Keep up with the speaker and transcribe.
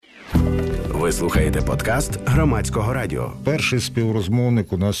Ви слухаєте подкаст Громадського радіо. Перший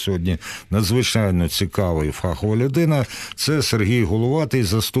співрозмовник у нас сьогодні надзвичайно цікава і фахова людина. Це Сергій Головатий,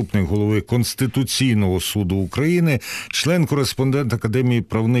 заступник голови Конституційного суду України, член-кореспондент Академії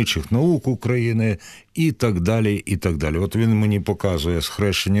правничих наук України і так далі, і так далі. От він мені показує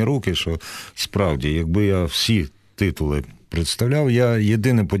схрещені руки, що справді, якби я всі титули представляв. Я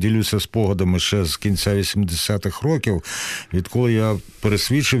єдине поділюся спогадами ще з кінця 80-х років, відколи я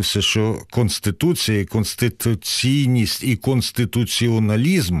пересвідчився, що Конституція, конституційність і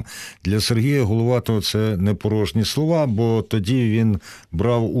конституціоналізм для Сергія Головатого – це не порожні слова, бо тоді він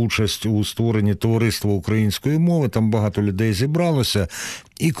брав участь у створенні Товариства української мови, там багато людей зібралося.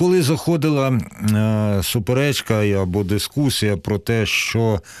 І коли заходила суперечка або дискусія про те,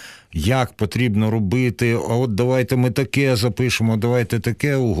 що як потрібно робити, а от давайте ми таке запишемо, давайте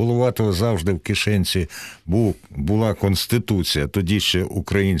таке, у Головатого завжди в кишенці була Конституція, тоді ще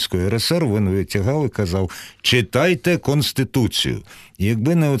Української РСР, він витягав і казав, читайте Конституцію. І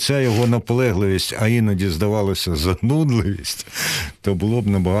якби не оця його наполегливість, а іноді, здавалося, занудливість, то було б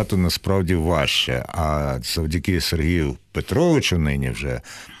набагато насправді важче. А завдяки Сергію Петровичу нині вже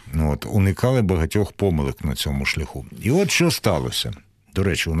уникали багатьох помилок на цьому шляху. І от що сталося. До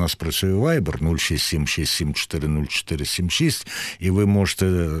речі, у нас працює Viber 06767400476, і ви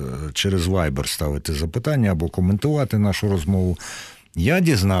можете через Viber ставити запитання або коментувати нашу розмову. Я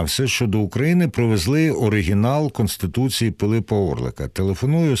дізнався, що до України привезли оригінал Конституції Пилипа Орлика.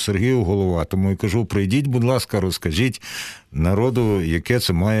 Телефоную Сергію Головатому і кажу, прийдіть, будь ласка, розкажіть народу, яке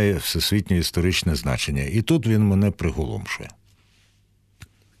це має всесвітнє історичне значення. І тут він мене приголомшує,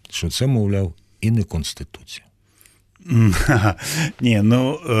 що це, мовляв, і не Конституція. Ні,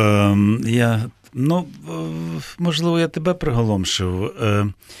 можливо, я тебе приголомшив.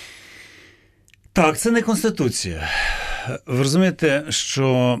 Так, це не Конституція. Ви розумієте,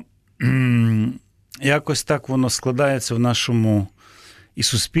 що якось так воно складається в нашому і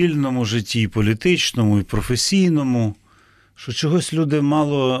суспільному житті, і політичному, і професійному, що чогось люди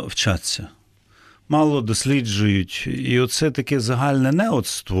мало вчаться, мало досліджують. І оце таке загальне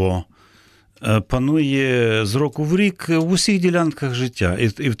неоцтво панує з року в рік в усіх ділянках життя,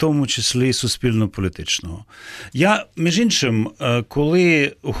 і в тому числі і суспільно-політичного. Я, між іншим,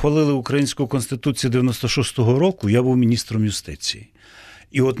 коли ухвалили Українську Конституцію 96-го року, я був міністром юстиції.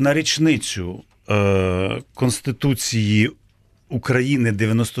 І от на річницю Конституції України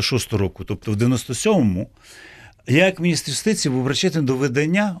 96-го року, тобто в 97-му, я як міністр юстиції був причетний до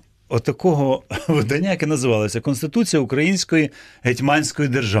видання отакого видання, яке називалося «Конституція Української гетьманської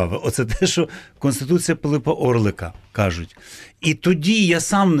держави». Оце те, що Конституція Пилипа Орлика кажуть. І тоді я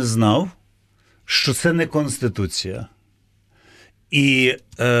сам не знав, що це не Конституція. І,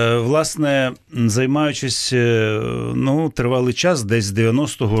 власне, займаючись тривалий час, десь з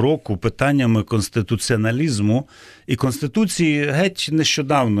 90-го року, питаннями конституціоналізму і Конституції, геть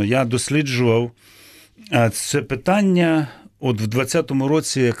нещодавно я досліджував це питання. От в 20-му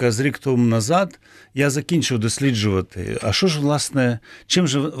році, якраз рік тому назад, я закінчив досліджувати, а що ж, власне, чим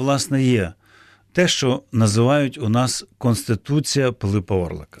же, власне, є те, що називають у нас Конституція Пилипа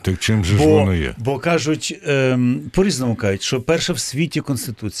Орлика. Так чим же ж воно є? Бо кажуть, по-різному кажуть, що перша в світі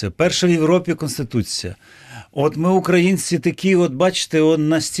Конституція, перша в Європі Конституція. От ми, українці, такі, от бачите,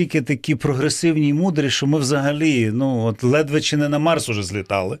 настільки такі прогресивні і мудрі, що ми взагалі, ледве чи не на Марс уже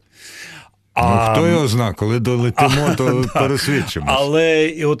злітали. Хто його знає, коли долетимо, то пересвідчимось. Але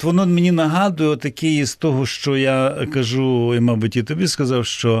і от воно мені нагадує такі з того, що я кажу, і, мабуть, і тобі сказав,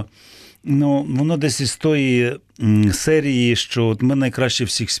 що воно десь із тої серії, що от ми найкраще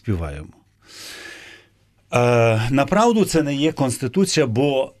всіх співаємо. Направду це не є Конституція,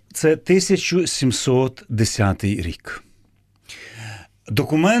 бо це 1710 рік.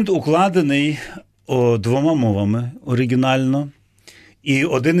 Документ укладений двома мовами оригінально. І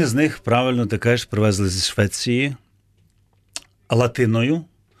один із них, правильно ти кажеш, привезли зі Швеції латиною,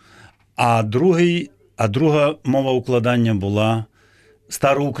 а друга мова укладання була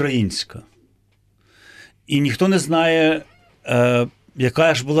староукраїнська. І ніхто не знає,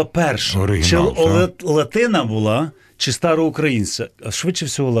 яка ж була перша. Оригінал, чи латина була, чи староукраїнська. А швидше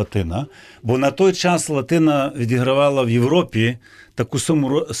всього латина, бо на той час латина відігравала в Європі таку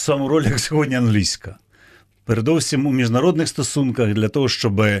саму роль, як сьогодні англійська. Передовсім у міжнародних стосунках для того,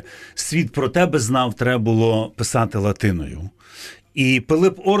 щоб світ про тебе знав, треба було писати латиною. І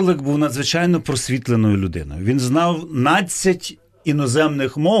Пилип Орлик був надзвичайно просвітленою людиною. Він знав 12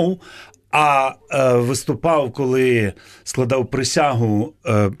 іноземних мов, а виступав, коли складав присягу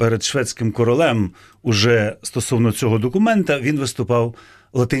перед шведським королем уже стосовно цього документа, він виступав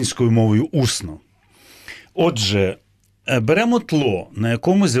латинською мовою усно. Отже, беремо тло, на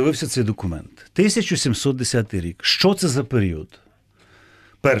якому з'явився цей документ. 1710 рік. Що це за період?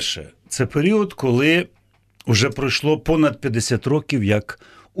 Перше, це період, коли вже пройшло понад 50 років, як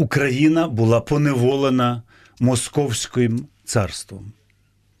Україна була поневолена Московським царством.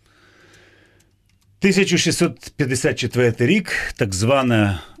 1654 рік, так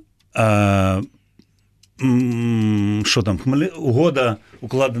звана угода,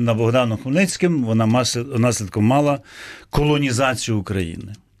 укладена Богданом Хмельницьким, вона наслідком мала колонізацію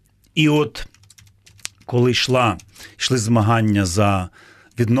України. І от, коли йшли змагання за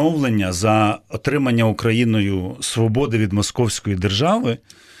відновлення, за отримання Україною свободи від Московської держави,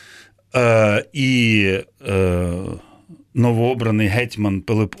 і новообраний гетьман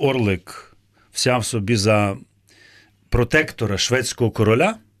Пилип Орлик взяв собі за протектора шведського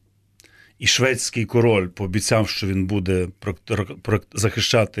короля, і шведський король пообіцяв, що він буде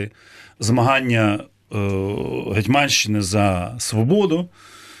захищати змагання Гетьманщини за свободу,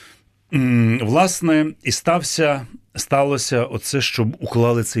 власне, і сталося оце, щоб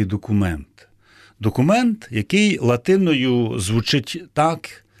уклали цей документ. Документ, який латиною звучить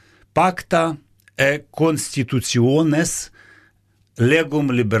так: «Pacta e constitutiones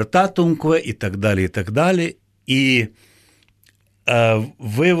legum libertatumque» і так далі, і так далі. І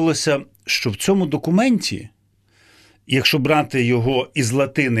виявилося, що в цьому документі, якщо брати його із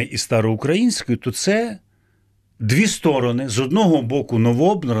латини і староукраїнської, то це дві сторони. З одного боку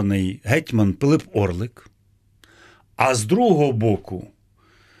новообраний гетьман Пилип Орлик, а з другого боку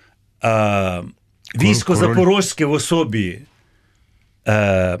військо Запорозьке в особі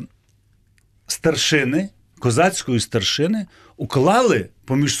старшини, козацької старшини, уклали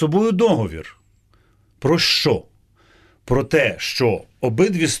поміж собою договір. Про що? Про те, що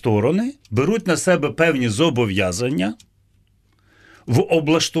обидві сторони беруть на себе певні зобов'язання в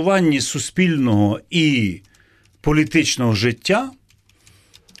облаштуванні суспільного і політичного життя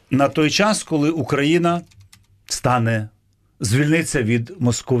на той час, коли Україна звільниться від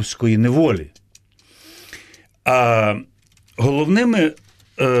московської неволі. А головними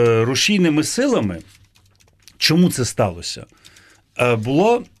рушійними силами, чому це сталося?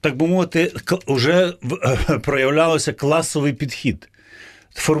 Було, так би мовити, вже проявлявся класовий підхід.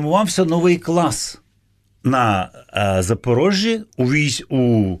 Формувався новий клас на Запорожжі,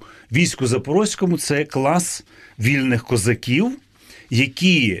 у війську Запорозькому. Це клас вільних козаків,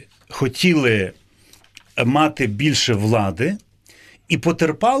 які хотіли мати більше влади і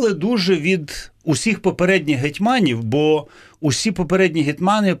потерпали дуже від усіх попередніх гетьманів, бо усі попередні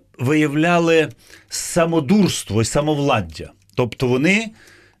гетьмани виявляли самодурство і самовладдя. Тобто вони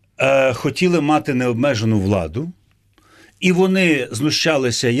хотіли мати необмежену владу, і вони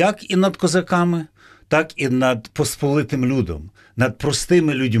знущалися як і над козаками, так і над посполитим людом, над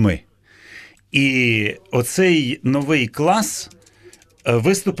простими людьми. І оцей новий клас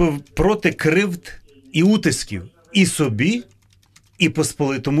виступив проти кривд і утисків і собі, і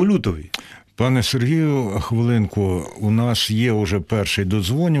посполитому людові. Пане Сергію, хвилинку. У нас є уже перший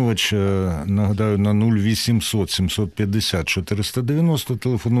додзвонювач. Нагадаю, на 0800 750 490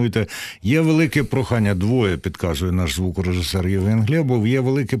 телефонуйте. Є велике прохання, двоє, підказує наш звукорежисер Євген Глебов, є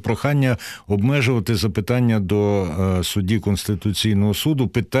велике прохання обмежувати запитання до судді Конституційного суду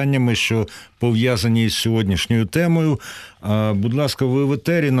питаннями, що пов'язані із сьогоднішньою темою. Будь ласка, ви в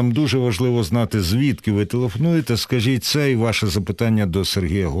етері, нам дуже важливо знати, звідки ви телефонуєте. Скажіть це і ваше запитання до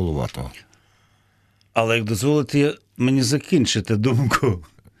Сергія Головатого. Але як дозволите мені закінчити думку?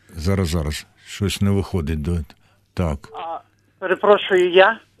 Зараз. Щось не виходить. Так. Перепрошую,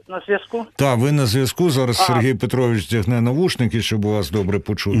 я на зв'язку? Так, ви на зв'язку. Зараз Сергій Петрович тягне навушники, щоб вас добре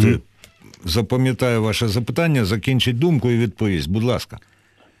почути. Запам'ятаю ваше запитання, закінчить думку і відповість. Будь ласка.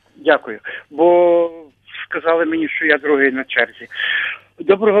 Дякую. Бо сказали мені, що я другий на черзі.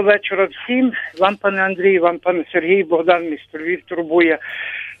 Доброго вечора всім. Вам, пане Андрій, вам, пане Сергій, Богдан, місто Львів турбує.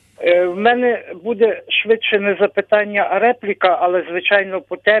 В мене буде швидше не запитання, а репліка, але, звичайно,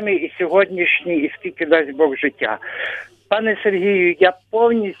 по темі і сьогоднішній, і скільки дасть Бог життя. Пане Сергію, я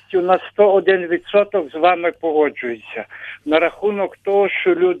повністю на 101% з вами погоджуюся. На рахунок того,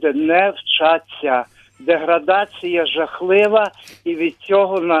 що люди не вчаться, деградація жахлива, і від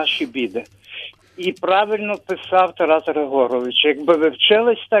цього наші біди. І правильно писав Тарас Григорович, якби ви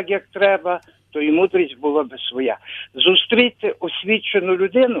вчились так, як треба, то і мудрість була би своя. Зустріти освічену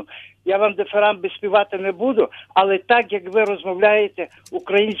людину, я вам дифирамби співати не буду, але так, як ви розмовляєте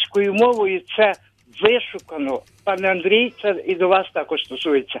українською мовою, це вишукано, пане Андрій, це і до вас також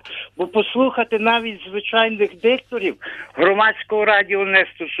стосується. Бо послухати навіть звичайних дикторів громадського радіо не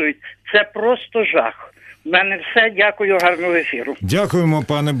стосують. Це просто жах. У мене все. Дякую, гарного ефіру. Дякуємо,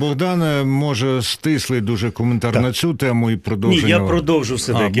 пане Богдане. Може, стислий дуже коментар на цю тему і продовження. Ні, я продовжу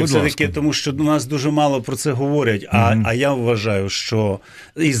все-таки, тому що у нас дуже мало про це говорять. А я вважаю, що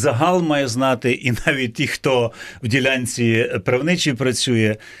і загал має знати, і навіть ті, хто в ділянці правничій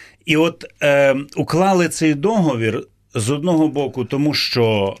працює. І от уклали цей договір з одного боку, тому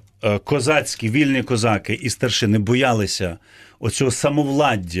що козацькі, вільні козаки і старшини боялися оцього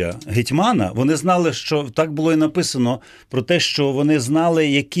самовладдя гетьмана. Вони знали, що так було і написано про те, що вони знали,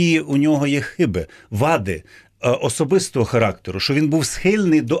 які у нього є хиби, вади особистого характеру, що він був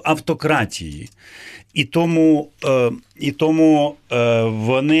схильний до автократії. І тому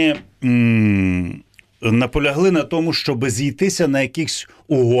вони наполягли на тому, щоб зійтися на якихось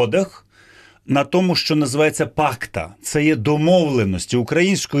угодах, на тому, що називається пакта. Це є домовленості.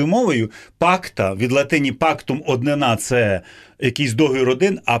 Українською мовою пакта, від латині пактум однина – це якийсь договір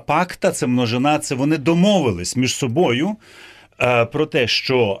один, а пакта – це множина, це вони домовились між собою про те,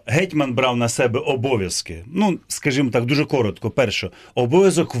 що гетьман брав на себе обов'язки. Ну, скажімо так, дуже коротко. Перше,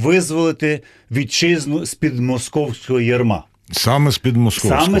 обов'язок визволити вітчизну з-під московського ярма. Саме з-під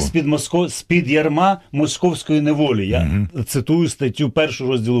московського. Саме з-під ярма московської неволі. Я цитую статтю 1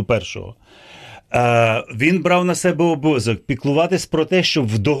 розділу 1. Він брав на себе обов'язок піклуватись про те, щоб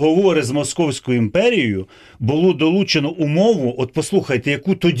в договори з Московською імперією було долучено умову, от послухайте,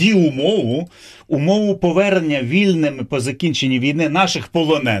 яку тоді умову повернення вільними по закінченні війни наших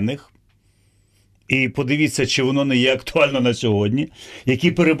полонених, і подивіться, чи воно не є актуально на сьогодні,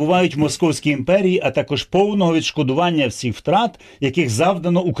 які перебувають в Московській імперії, а також повного відшкодування всіх втрат, яких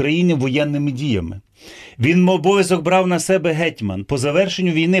завдано Україні воєнними діями. Він обов'язок брав на себе гетьман по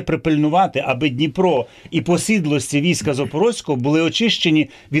завершенню війни припильнувати, аби Дніпро і посідлості війська Запорозького були очищені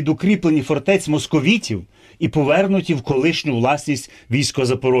від укріплені фортець московітів і повернуті в колишню власність війська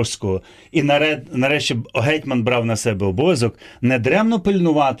Запорозького. І нарешті гетьман брав на себе обов'язок недремно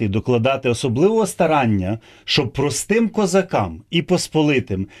пильнувати і докладати особливого старання, щоб простим козакам і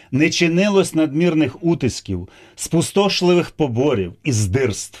посполитим не чинилось надмірних утисків, спустошливих поборів і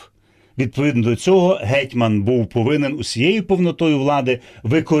здирств. Відповідно до цього, гетьман був повинен усією повнотою влади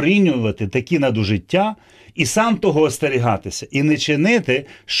викорінювати такі надужиття і сам того остерігатися, і не чинити,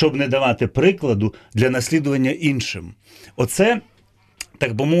 щоб не давати прикладу для наслідування іншим. Оце,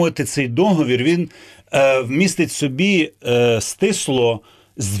 так би мовити, цей договір, він вмістить в собі стисло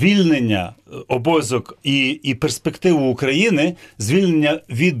звільнення, обов'язок і перспективу України, звільнення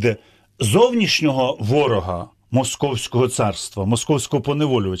від зовнішнього ворога, Московського царства, московського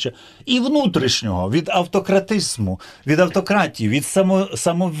поневолювача, і внутрішнього, від автократизму, від автократії, від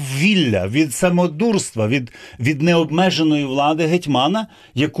самовілля, від самодурства, від необмеженої влади гетьмана,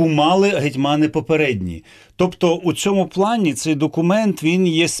 яку мали гетьмани попередні. Тобто у цьому плані цей документ, він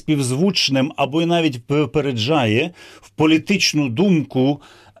є співзвучним або навіть випереджає в політичну думку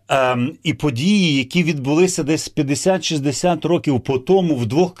і події, які відбулися десь 50-60 років по тому в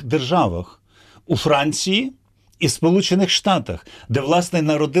двох державах. У Франції і Сполучених Штатах, де, власне,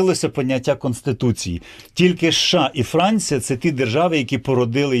 народилося поняття Конституції. Тільки США і Франція – це ті держави, які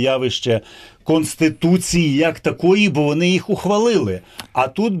породили явище Конституції як такої, бо вони їх ухвалили. А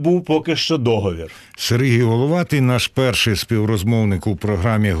тут був поки що договір. Сергій Головатий, наш перший співрозмовник у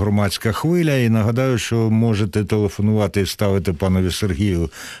програмі «Громадська хвиля». І нагадаю, що можете телефонувати і ставити панові Сергію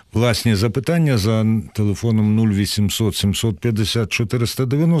власні запитання за телефоном 0800 750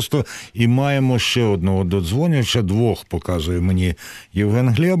 490. І маємо ще одного додзвонювача, двох показує мені Євген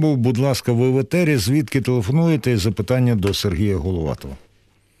Глебов. Будь ласка, ви в етері, звідки телефонуєте, і запитання до Сергія Головатого.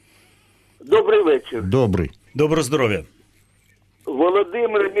 Добрий вечір. Добрий. Доброго здоров'я.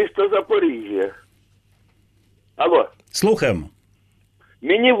 Володимир, місто Запоріжжя. Алло. Слухаємо.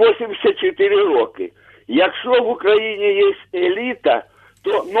 Мені 84 роки. Якщо в Україні є еліта,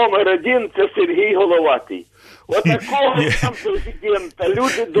 то номер один – це Сергій Головатий. Отакого там президента.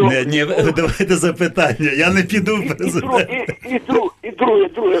 Люди добрі. Ні, давайте запитання. Я не піду в президент. І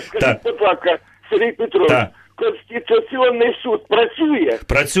друге. Скажіть, будь ласка, Сергій Петрович, Конституційний суд працює?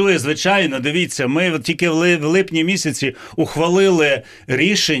 Працює, звичайно. Дивіться, ми тільки в липні місяці ухвалили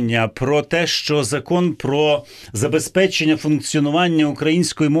рішення про те, що закон про забезпечення функціонування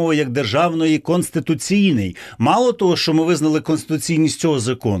української мови як державної конституційний. Мало того, що ми визнали конституційність цього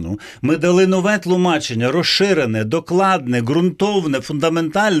закону, ми дали нове тлумачення, розширене, докладне, ґрунтовне,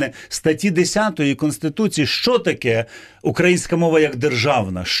 фундаментальне статті 10 Конституції. Що таке українська мова як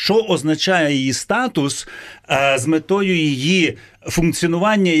державна? Що означає її статус з метою її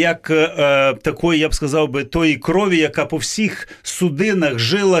функціонування як такої, я б сказав би, тої крові, яка по всіх судинах,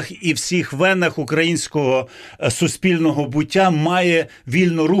 жилах і всіх венах українського суспільного буття має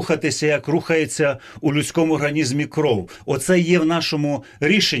вільно рухатися, як рухається у людському організмі кров. Оце є в нашому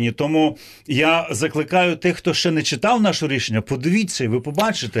рішенні. Тому я закликаю тих, хто ще не читав наше рішення, подивіться, і ви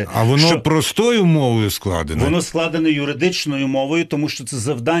побачите. А воно простою мовою складене? Воно складене юридичною мовою, тому що це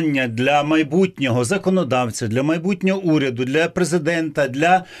завдання для майбутнього законодавця, для майбутнього уряду, для президента,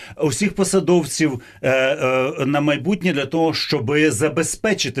 для усіх посадовців на майбутнє, для того, щоб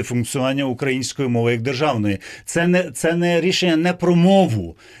забезпечити функціонування української мови як державної. Це не рішення не про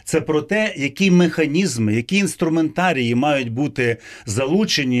мову, це про те, які механізми, які інструментарії мають бути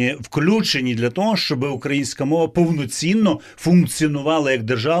залучені, включені для того, щоб українська мова повноцінно функціонувала як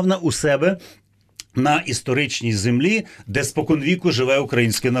державна у себе на історичній землі, де споконвіку живе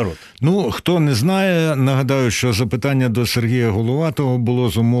український народ. Ну, хто не знає, нагадаю, що запитання до Сергія Головатого було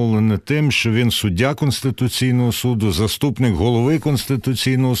зумовлене тим, що він суддя Конституційного суду, заступник голови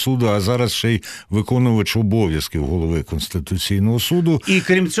Конституційного суду, а зараз ще й виконувач обов'язків голови Конституційного суду. І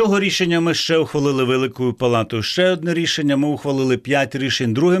крім цього рішення ми ще ухвалили Великою Палатою ще одне рішення. Ми ухвалили 5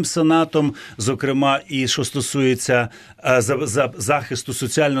 рішень другим Сенатом, зокрема, і що стосується захисту,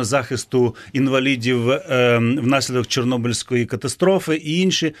 соціального захисту інвалідів внаслідок Чорнобильської катастрофи і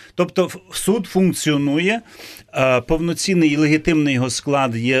інші. Тобто суд функціонує, повноцінний і легітимний його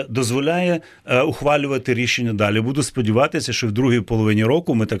склад дозволяє ухвалювати рішення далі. Буду сподіватися, що в другій половині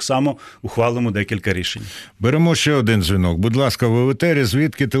року ми так само ухвалимо декілька рішень. Беремо ще один дзвінок. Будь ласка, ви в етері.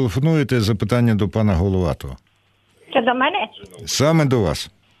 Звідки телефонуєте? Запитання до пана Головатого. Це до мене? Саме до вас.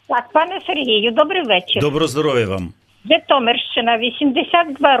 Так, пане Сергію, добрий вечір. Доброго здоров'я вам. Житомирщина,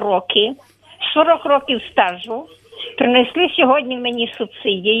 82 роки, 40 років стажу. Принесли сьогодні мені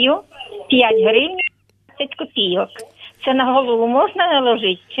субсидію 5 гривень 20 копійок. Це на голову можна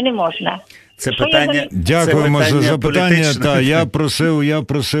наложити чи не можна? Це питання. Дякуємо за запитання. Та я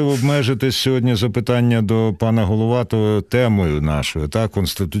просив обмежити сьогодні запитання до пана Головатого темою нашою. Та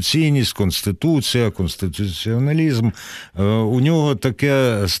конституційність, конституція, конституціоналізм. У нього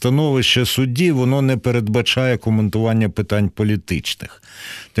таке становище судді, воно не передбачає коментування питань політичних.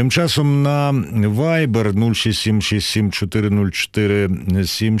 Тим часом на Viber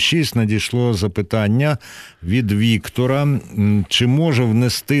 0676740476 надійшло запитання від Віктора, чи можна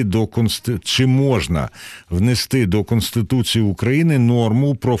внести до Конституції України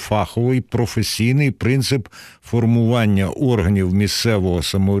норму про фаховий професійний принцип формування органів місцевого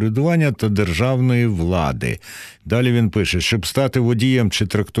самоврядування та державної влади. Далі він пише, щоб стати водієм чи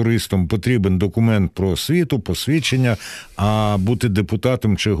трактористом потрібен документ про освіту, посвідчення, а бути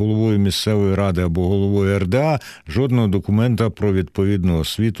депутатом чи головою місцевої ради або головою РДА жодного документа про відповідну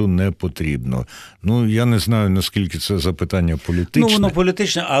освіту не потрібно. Ну, я не знаю, наскільки це запитання політичне. Ну, воно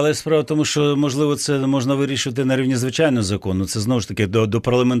політичне, але справа в тому, що, можливо, це можна вирішувати на рівні звичайного закону. Це, знову ж таки, до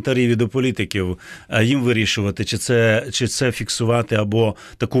парламентарів і до політиків їм вирішувати, чи це фіксувати або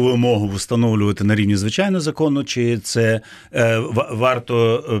таку вимогу встановлювати на рівні звичайного закону, чи це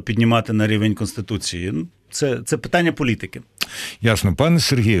варто піднімати на рівень Конституції. Це питання політики. Ясно. Пане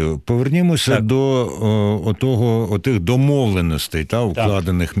Сергію, повернімося до отих домовленостей,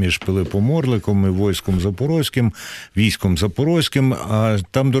 укладених між Пилипом Орликом і військом Запорозьким. А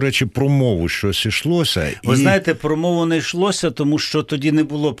там, до речі, про мову щось йшлося. Ви знаєте, про мову не йшлося, тому що тоді не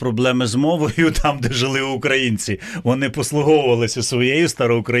було проблеми з мовою там, де жили українці. Вони послуговувалися своєю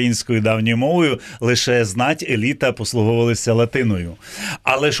староукраїнською давньою мовою, лише знать, еліта послуговувалися латиною.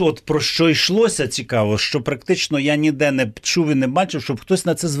 Але ж от про що йшлося, цікаво, що практично я ніде не чув і не бачив, щоб хтось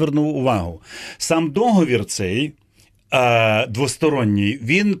на це звернув увагу. Сам договір цей двосторонній,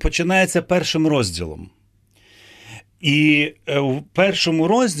 він починається першим розділом. І в першому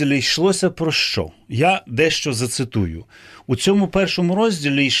розділі йшлося про що? Я дещо зацитую. У цьому першому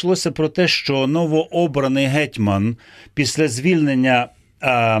розділі йшлося про те, що новообраний гетьман після звільнення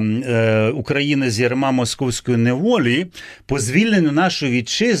України з ярма московської неволі, по звільненню нашої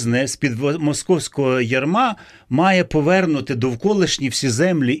вітчизни з-під московського ярма має повернути довколишні всі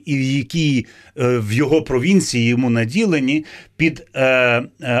землі, і які в його провінції йому наділені, під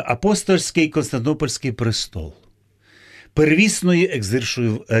апостольський Константинопольський престол первісної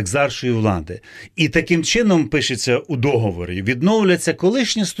екзаршої влади. І таким чином, пишеться у договорі, відновляться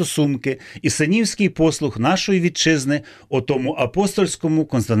колишні стосунки і синівський послуг нашої вітчизни отому апостольському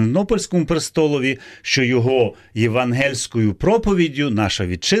Константинопольському престолові, що його євангельською проповіддю наша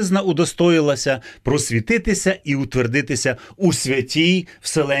вітчизна удостоїлася просвітитися і утвердитися у святій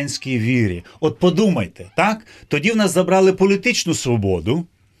вселенській вірі. От подумайте, так? Тоді в нас забрали політичну свободу,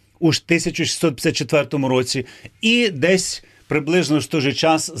 у 1654 році, і десь приблизно в той же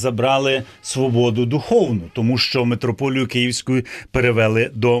час забрали свободу духовну, тому що митрополію Київську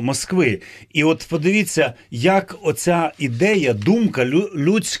перевели до Москви. І от подивіться, як оця ідея, думка,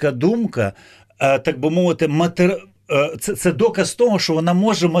 людська думка, так би мовити, це доказ того, що вона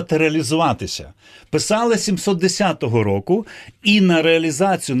може матеріалізуватися. Писали 710 року, і на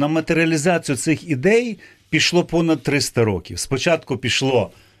матеріалізацію цих ідей пішло понад 300 років. Спочатку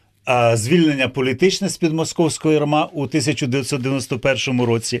пішло звільнення політичне з-під московського ярма у 1991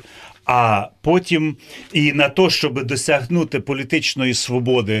 році, а потім і на те, щоб досягнути політичної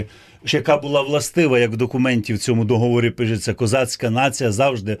свободи, яка була властива, як в документі в цьому договорі пишеться, козацька нація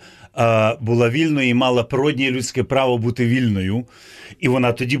завжди була вільною і мала природнє людське право бути вільною. І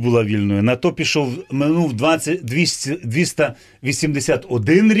вона тоді була вільною. На то минув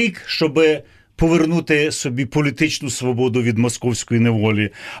 281 рік, щоб повернути собі політичну свободу від московської неволі.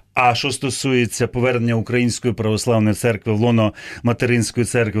 А що стосується повернення Української православної церкви в лоно Материнської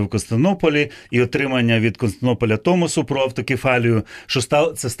церкви в Константинополі і отримання від Константинополя Томосу про автокефалію,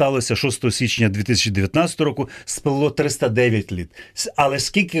 це сталося 6 січня 2019 року, спливло 309 літ. Але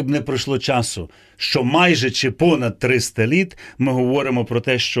скільки б не пройшло часу, що майже чи понад 300 літ, ми говоримо про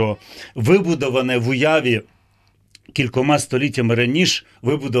те, що вибудоване в уяві кількома століттями раніше,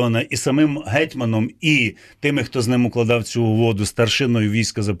 вибудована і самим гетьманом, і тими, хто з ним укладав цю угоду, старшиною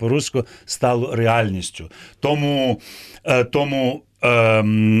війська Запорозького, стало реальністю. Тому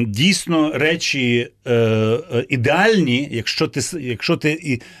дійсно речі ідеальні,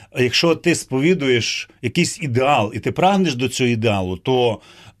 якщо ти сповідуєш якийсь ідеал, і ти прагнеш до цього ідеалу, то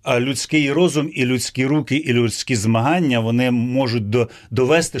людський розум і людські руки, і людські змагання, вони можуть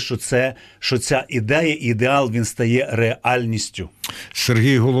довести, що ця ідея, ідеал, він стає реальністю.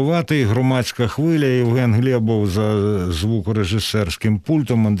 Сергій Головатий, Громадська хвиля, Євген Глєбов за звукорежисерським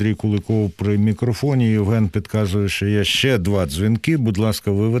пультом, Андрій Куликов при мікрофоні. Євген підказує, що є ще 2 дзвінки. Будь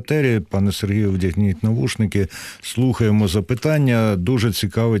ласка, ви в етері. Пане Сергію, вдягніть навушники. Слухаємо запитання. Дуже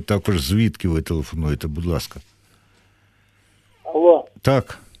цікавить також, звідки ви телефонуєте. Будь ласка. Алло.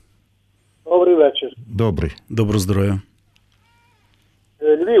 Так. Добрий вечір. Добрий. Доброго здоров'я.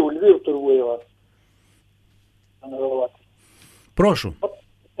 Львів турбує вас. Пане Головатий. Прошу.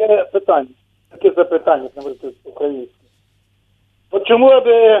 Таке запитання, українське. От чому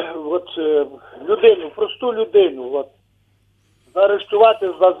би людину, просту людину, заарештувати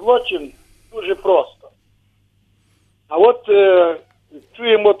за злочин дуже просто. А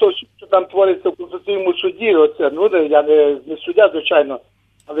чуємо то, що там твориться в Конституційному суді, я не суддя, звичайно,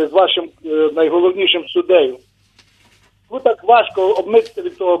 але з вашим найголовнішим суддею. Так важко обмитися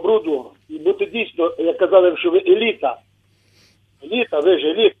від того бруду і бути дійсно, як казали, що ви еліта. Еліта, ви ж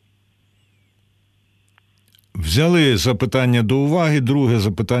еліта. Взяли запитання до уваги. Друге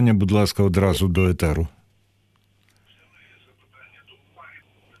запитання, будь ласка, одразу до етеру.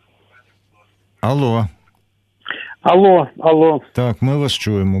 Алло. Алло. Так, ми вас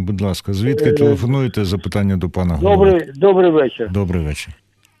чуємо, будь ласка. Звідки телефонуєте? Запитання до пана Голови. Добрий вечір. Добрий вечір.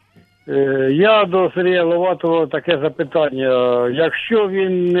 Я до Сергія Головатого таке запитання. Якщо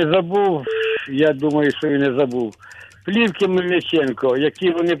він не забув, я думаю, що він не забув, плівки Мельниченко,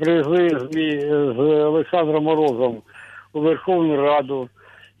 які вони привезли з Олександром Морозом у Верховну Раду,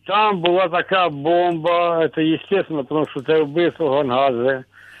 там була така бомба, це, звісно, тому що це вбивство Гонгадзе.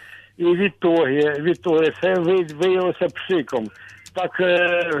 І відтоді це виявилося пшиком. Так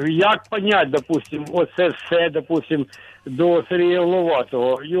як понять, допустим, оце все, допустим, до Сергія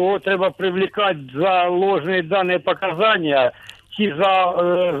Головатого? Його треба привлекати за ложні дані показання чи за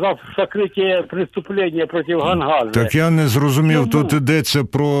сокриття преступлення проти Гонгадзе? Так я не зрозумів, тут йдеться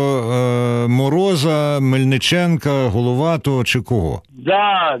про Мороза, Мельниченка, Головатого чи кого?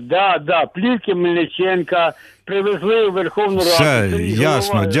 Да, плівки Мельниченка привезли у Верховну Раду. Все,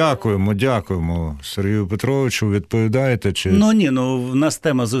 ясно, дякуємо. Сергію Петровичу, відповідаєте? Чи... В нас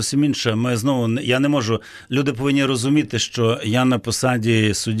тема зовсім інша. Я не можу, люди повинні розуміти, що я на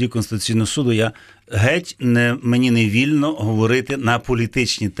посаді судді Конституційного суду, мені не вільно говорити на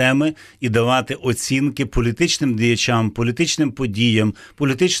політичні теми і давати оцінки політичним діячам, політичним подіям,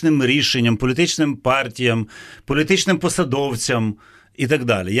 політичним рішенням, політичним партіям, політичним посадовцям і так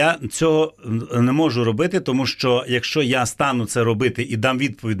далі. Я цього не можу робити, тому що якщо я стану це робити і дам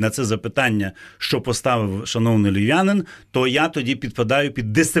відповідь на це запитання, що поставив шановний львів'янин, то я тоді підпадаю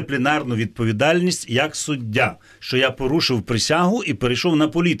під дисциплінарну відповідальність як суддя, що я порушив присягу і перейшов на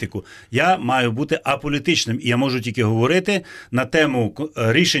політику. Я маю бути аполітичним, і я можу тільки говорити на тему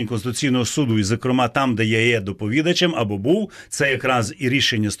рішень Конституційного суду, і, зокрема, там, де я є доповідачем або був, це якраз і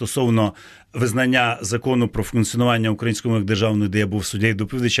рішення стосовно визнання закону про функціонування української мови як державної, де я був суддею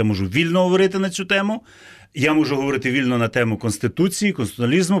доповідачем, можу вільно говорити на цю тему. Я можу говорити вільно на тему Конституції,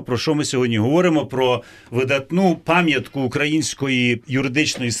 конституціоналізму, про що ми сьогодні говоримо, про видатну пам'ятку української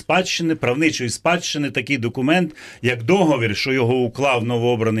юридичної спадщини, правничої спадщини, такий документ, як договір, що його уклав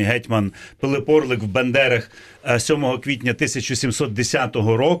новообраний гетьман Пилип Орлик в Бендерах 7 квітня 1710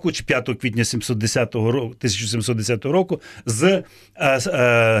 року, чи 5 квітня 1710 року, з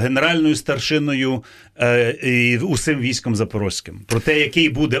генеральною старшиною і усім військом Запорозьким. Про те, який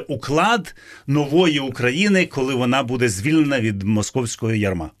буде уклад нової України, коли вона буде звільнена від московського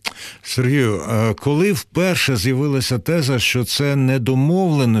ярма. Сергію, коли вперше з'явилася теза, що це не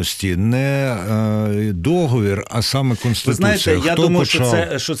домовленості, не договір, а саме Конституція? Ви знаєте, я Хто думаю,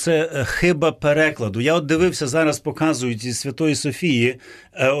 почав? що це хиба перекладу. Я от дивився, зараз показують із Святої Софії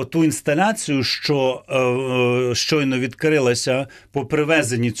оту інсталяцію, що щойно відкрилася по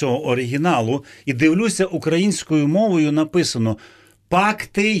привезенні цього оригіналу, і дивлюся, українською мовою написано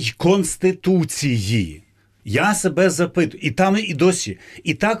 «Пакти й Конституції». Я себе запитую, і там і досі.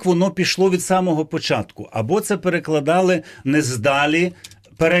 І так воно пішло від самого початку. Або це перекладали нездалі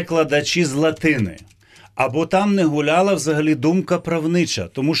перекладачі з латини, або там не гуляла взагалі думка правнича.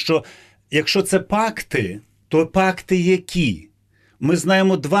 Тому що, якщо це пакти, то пакти які? Ми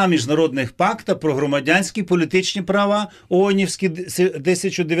знаємо 2 міжнародних пакта про громадянські політичні права ООНівські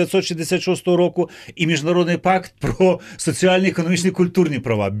 1966 року і Міжнародний пакт про соціальні, економічні, культурні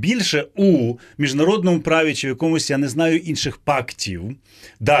права. Більше у міжнародному праві чи в якомусь, я не знаю, інших пактів.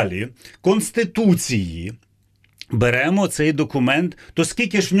 Далі, Конституції. Беремо цей документ, то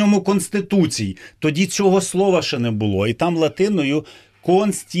скільки ж в ньому Конституцій? Тоді цього слова ще не було. І там латиною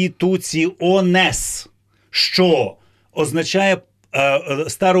 «конституціонес», що означає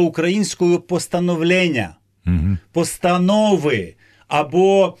староукраїнською постановлення, постанови,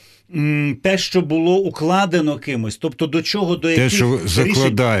 або те, що було укладено кимось, тобто до чого, до яких те, що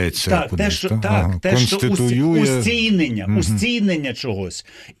закладається. Так, кудись, те, що устійнення чогось.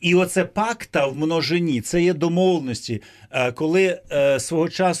 І оце пакта в множині, це є домовленості. Коли свого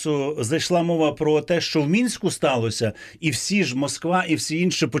часу зайшла мова про те, що в Мінську сталося, і всі ж, Москва і всі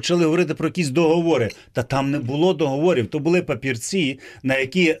інші почали говорити про якісь договори. Та там не було договорів, то були папірці, на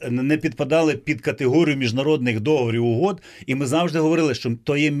які не підпадали під категорію міжнародних договорів, угод, і ми завжди говорили, що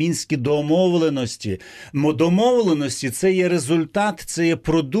то є мінські домовленості. Домовленості – це є результат, це є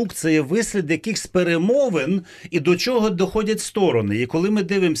продукт, це є вислід якихось перемовин, і до чого доходять сторони. І коли ми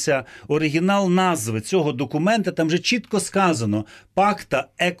дивимося оригінал назви цього документа, там же чітко сказано «Пакта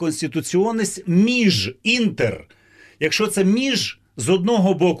e Constitutionis між інтер». Якщо це між, з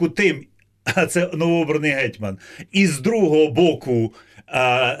одного боку тим, а це новообраний гетьман, і з другого боку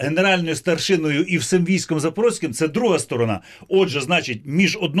генеральною старшиною і всім військом Запорозьким, це друга сторона. Отже, значить,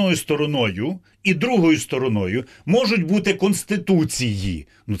 між одною стороною і другою стороною можуть бути конституції.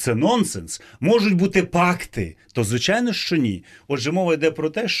 Ну це нонсенс. Можуть бути пакти. То звичайно, що ні. Отже, мова йде про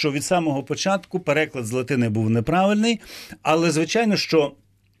те, що від самого початку переклад з латини був неправильний, але звичайно, що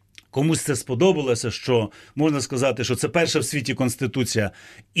комусь це сподобалося, що можна сказати, що це перша в світі Конституція,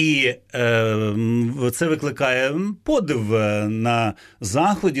 і це викликає подив на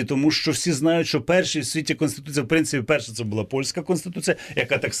Заході, тому що всі знають, що перша в світі Конституція, в принципі, перша це була польська Конституція,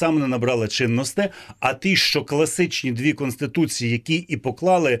 яка так само не набрала чинності, а ті, що класичні 2 Конституції, які і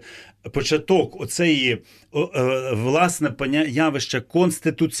поклали початок оцеї, власне, явища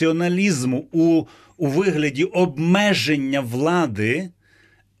конституціоналізму у вигляді обмеження влади,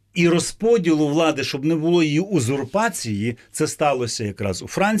 і розподілу влади, щоб не було її узурпації, це сталося якраз у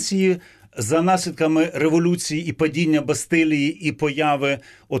Франції за наслідками революції і падіння Бастилії і появи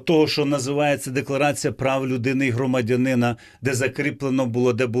отого, що називається Декларація прав людини і громадянина, де закріплено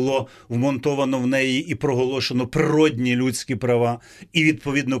було, де було вмонтовано в неї і проголошено природні людські права, і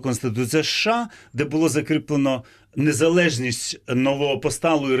відповідно Конституція США, де було закріплено незалежність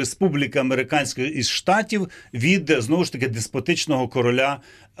новопосталої республіки американської із штатів від, знову ж таки, деспотичного короля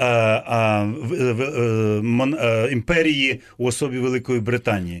імперії у особі Великої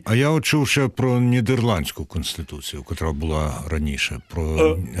Британії. А я чув ще про Нідерландську конституцію, яка була раніше,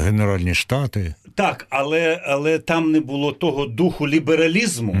 про Генеральні Штати. Так, але там не було того духу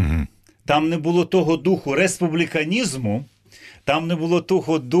лібералізму, там не було того духу республіканізму, там не було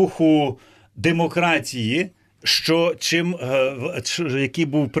того духу демократії, який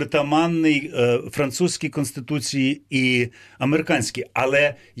був притаманний французькій конституції і американській.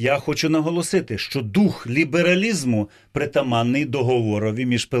 Але я хочу наголосити, що дух лібералізму притаманний договорові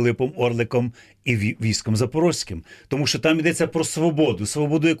між Пилипом Орликом і військом Запорозьким. Тому що там йдеться про свободу.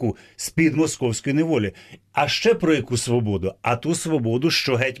 Свободу яку? З-під московської неволі. А ще про яку свободу? А ту свободу,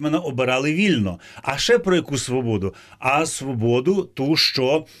 що гетьмана обирали вільно. А ще про яку свободу? А свободу ту,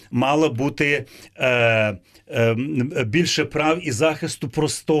 що мала бути більше прав і захисту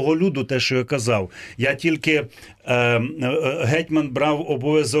простого люду, те, що я казав. Я тільки гетьман брав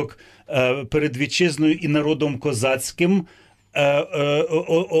обов'язок перед вітчизною і народом козацьким,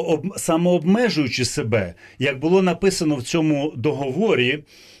 самообмежуючи себе. Як було написано в цьому договорі,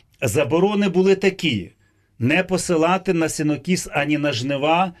 заборони були такі: не посилати на сінокіс ані на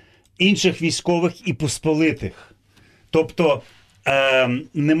жнива інших військових і посполитих. Тобто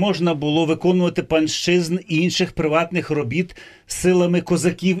не можна було виконувати панщизн і інших приватних робіт силами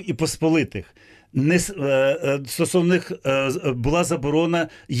козаків і посполитих. Стосовно них була заборона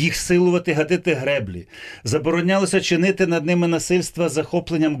їх силувати, гатити греблі. Заборонялося чинити над ними насильства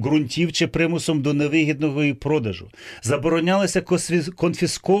захопленням ґрунтів чи примусом до невигідного їх продажу. Заборонялося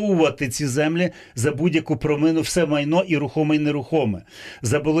конфісковувати ці землі за будь-яку промину, все майно і рухоме, і нерухоме.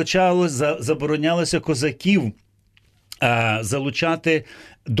 Заборонялося козаків залучати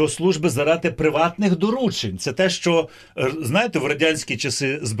до служби заради приватних доручень. Це те, що, знаєте, в радянські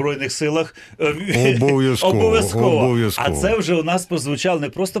часи в Збройних силах обов'язково. А це вже у нас прозвучало, не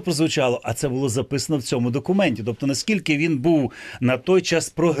просто прозвучало, а це було записано в цьому документі. Тобто, наскільки він був на той час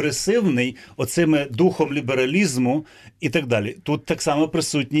прогресивний оцими духом лібералізму і так далі. Тут так само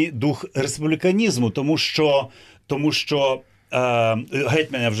присутній дух республіканізму, тому що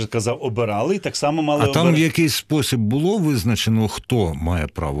гетьмана, я вже казав, обирали, і так само мали обирати. А там в якийсь спосіб було визначено, хто має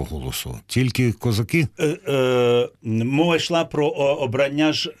право голосу? Тільки козаки? Мова йшла про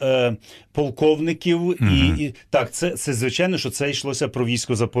обрання ж полковників. Так, це звичайно, що це йшлося про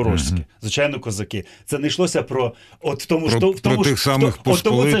військо Запорозьке. Звичайно, козаки. Це не йшлося про... тих самих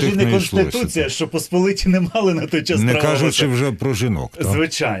посполитих це ж і не Конституція, що посполиті не мали на той час права. Не кажучи вже про жінок. Так?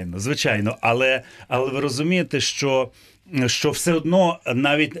 Звичайно. Але ви розумієте, що все одно,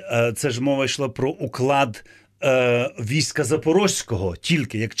 навіть це ж мова йшла про уклад війська Запорозького,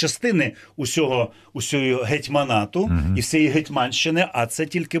 тільки як частини усього гетьманату і всієї гетьманщини, а це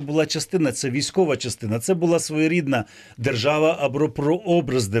тільки була частина, це військова частина, це була своєрідна держава або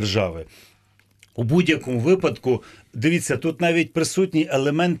прообраз держави. У будь-якому випадку, дивіться, тут навіть присутній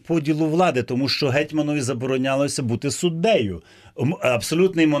елемент поділу влади, тому що гетьманові заборонялося бути суддею.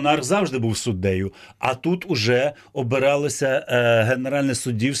 Абсолютний монарх завжди був суддею, а тут уже обиралося генеральне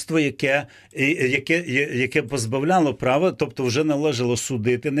суддівство, яке позбавляло права, тобто вже належало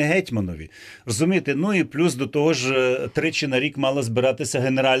судити не гетьманові. Розумієте? Ну і плюс до того ж тричі на рік мала збиратися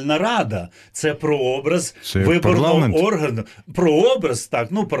Генеральна Рада. Це прообраз виборного органу. Прообраз, так,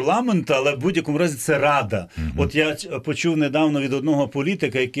 парламент, але в будь-якому разі це Рада. От я почув недавно від одного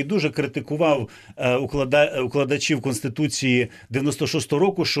політика, який дуже критикував укладачів Конституції 96-го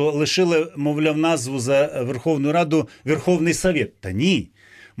року, що лишили, мовляв, назву за Верховну Раду Верховний Совет. Та ні.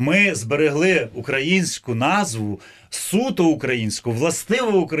 Ми зберегли українську назву, суто українську,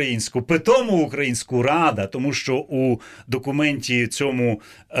 властиво українську, питому українську Рада, тому що у документі цьому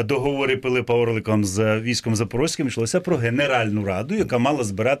договорі Пилипа Орлика з військом Запорозьким йшлося про Генеральну Раду, яка мала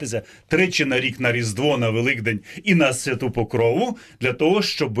збиратися тричі на рік на Різдво, на Великдень і на Святу Покрову для того,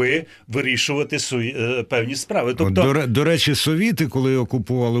 щоб вирішувати певні справи. Тобто... До речі, совіти, коли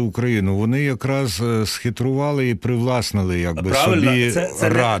окупували Україну, вони якраз схитрували і привласнили собі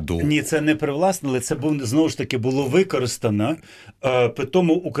Раду. Ні, це не привласнили, це знову ж таки було використано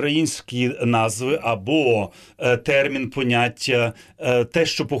питому українські назви або термін, поняття, те,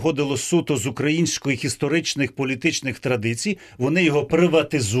 що походило суто з українських історичних політичних традицій, вони його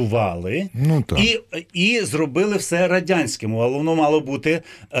приватизували і зробили все радянським, але воно мало бути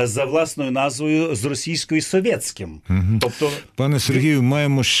за власною назвою з російською совєтським. Тобто... Пане Сергію,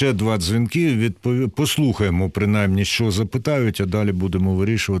 маємо ще 2 дзвінки, послухаємо принаймні, що запитають, а далі будемо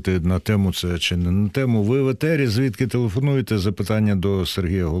вирішувати, на тему це чи не на тему. Ви в етері, звідки телефонуєте? Запитання до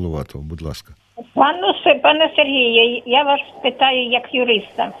Сергія Головатого, будь ласка. Пане Сергію, я вас питаю як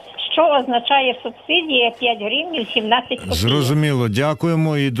юриста. Що означає субсидія 5 гривень 17 копійок? Зрозуміло,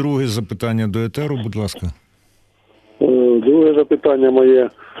 дякуємо. І друге запитання до етеру, будь ласка. Друге запитання моє,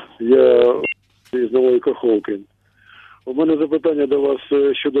 я з Нової Каховки. У мене запитання до вас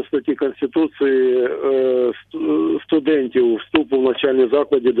щодо статті Конституції студентів вступу в навчальні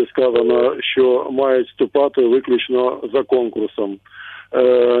заклади, де сказано, що мають вступати виключно за конкурсом.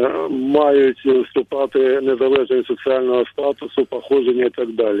 мають вступати незалежно від соціального статусу, походження і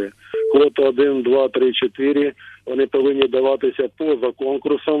так далі. Квота 1, 2, 3, 4, вони повинні даватися поза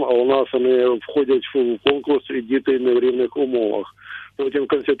конкурсом, а у нас вони входять в конкурс і діти не в рівних умовах. Потім в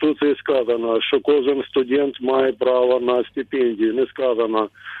Конституції сказано, що кожен студент має право на стипендію. Не сказано,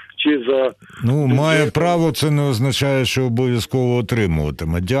 чи за... має право, це не означає, що обов'язково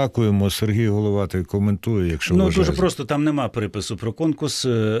отримуватиме. Дякуємо. Сергій Головатий коментує, якщо вважає. Дуже просто, там нема припису про конкурс,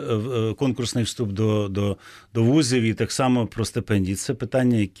 конкурсний вступ до вузів і так само про стипендії. Це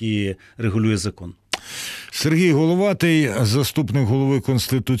питання, які регулює закон. Сергій Головатий, заступник голови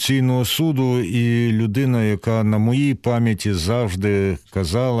Конституційного суду і людина, яка на моїй пам'яті завжди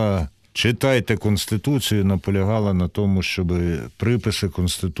казала: читайте Конституцію, наполягала на тому, щоб приписи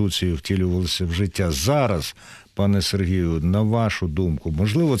Конституції втілювалися в життя. Зараз, пане Сергію, на вашу думку,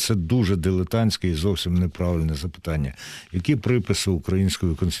 можливо, це дуже дилетантське і зовсім неправильне запитання. Які приписи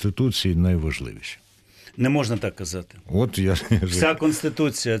української Конституції найважливіші? Не можна так казати. Вся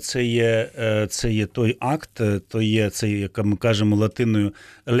Конституція це є той акт, це, як ми кажемо латиною,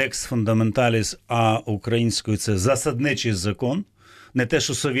 lex fundamentalis, а українською це засадничий закон. Не те,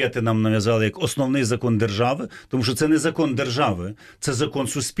 що совєти нам нав'язали як основний закон держави, тому що це не закон держави, це закон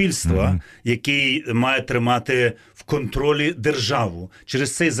суспільства, який має тримати в контролі державу.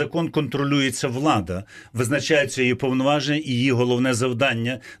 Через цей закон контролюється влада, визначаються її повноваження і її головне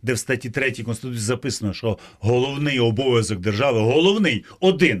завдання, де в статті 3 Конституції записано, що головний обов'язок держави, головний,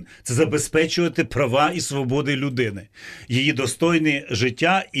 один, це забезпечувати права і свободи людини, її достойне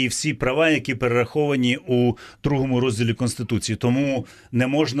життя і всі права, які перераховані у 2 розділі Конституції. Тому не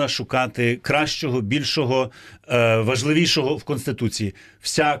можна шукати кращого, більшого, важливішого в Конституції.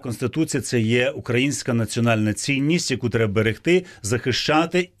 Вся Конституція – це є українська національна цінність, яку треба берегти,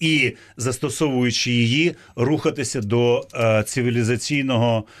 захищати і, застосовуючи її, рухатися до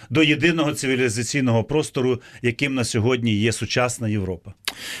єдиного цивілізаційного простору, яким на сьогодні є сучасна Європа.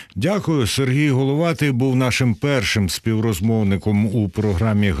 Дякую. Сергій Головатий був нашим першим співрозмовником у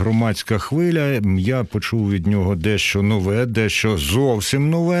програмі «Громадська хвиля». Я почув від нього дещо нове, дещо зовсім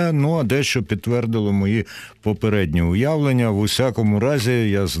нове, а дещо підтвердило мої попередні уявлення. В усякому разі,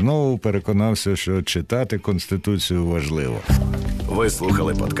 я знову переконався, що читати Конституцію важливо. Ви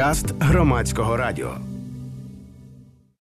слухали подкаст Громадського радіо.